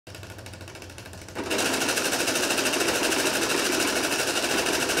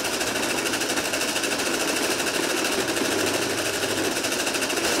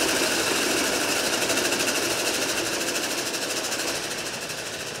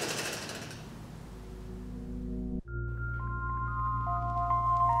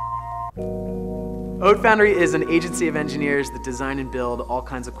Oat Foundry is an agency of engineers that design and build all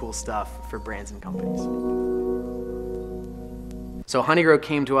kinds of cool stuff for brands and companies. So Honeygrow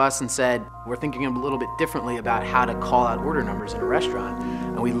came to us and said, we're thinking a little bit differently about how to call out order numbers in a restaurant,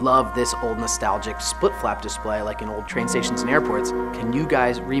 and we love this old nostalgic split flap display like in old train stations and airports. Can you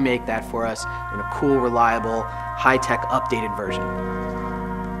guys remake that for us in a cool, reliable, high-tech, updated version?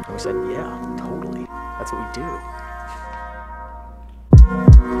 And we said, yeah, totally. That's what we do.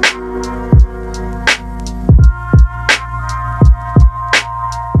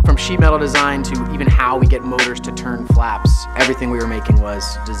 From sheet metal design to even how we get motors to turn flaps, everything we were making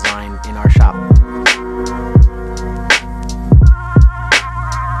was designed in our shop.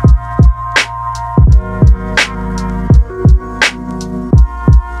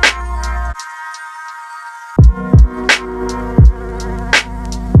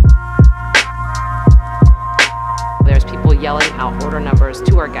 There's people yelling out order numbers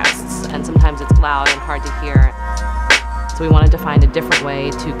to our guests, and sometimes it's loud and hard to hear. So we wanted to find a different way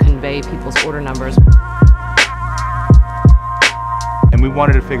to convey people's order numbers. And we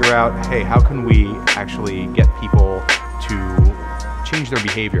wanted to figure out, hey, how can we actually get people to change their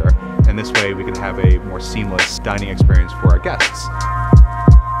behavior? And this way we can have a more seamless dining experience for our guests.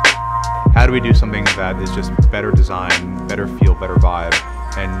 How do we do something that is just better design, better feel, better vibe,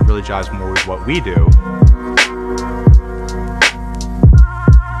 and really jives more with what we do?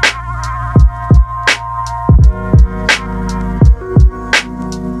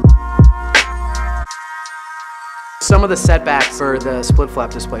 Some of the setbacks for the split flap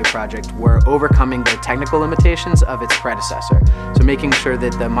display project were overcoming the technical limitations of its predecessor. So making sure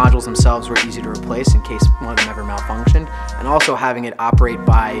that the modules themselves were easy to replace in case one of them ever malfunctioned, and also having it operate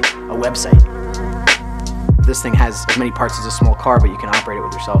by a website. This thing has as many parts as a small car, but you can operate it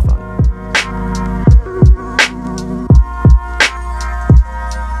with your cell phone.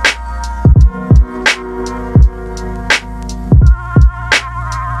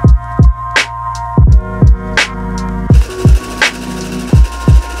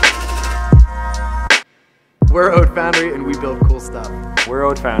 We're Oat Foundry and we build cool stuff. We're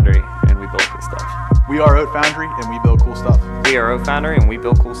Oat Foundry and we build cool stuff. We are Oat Foundry and we build cool stuff. We are Oat Foundry and we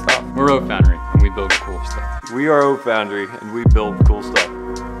build cool stuff. We're Oat Foundry and we build cool stuff. We are Oat Foundry and we build cool stuff.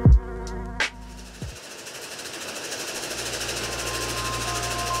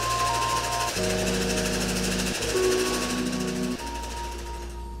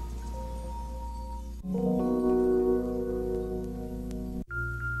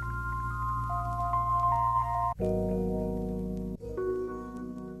 Thank you.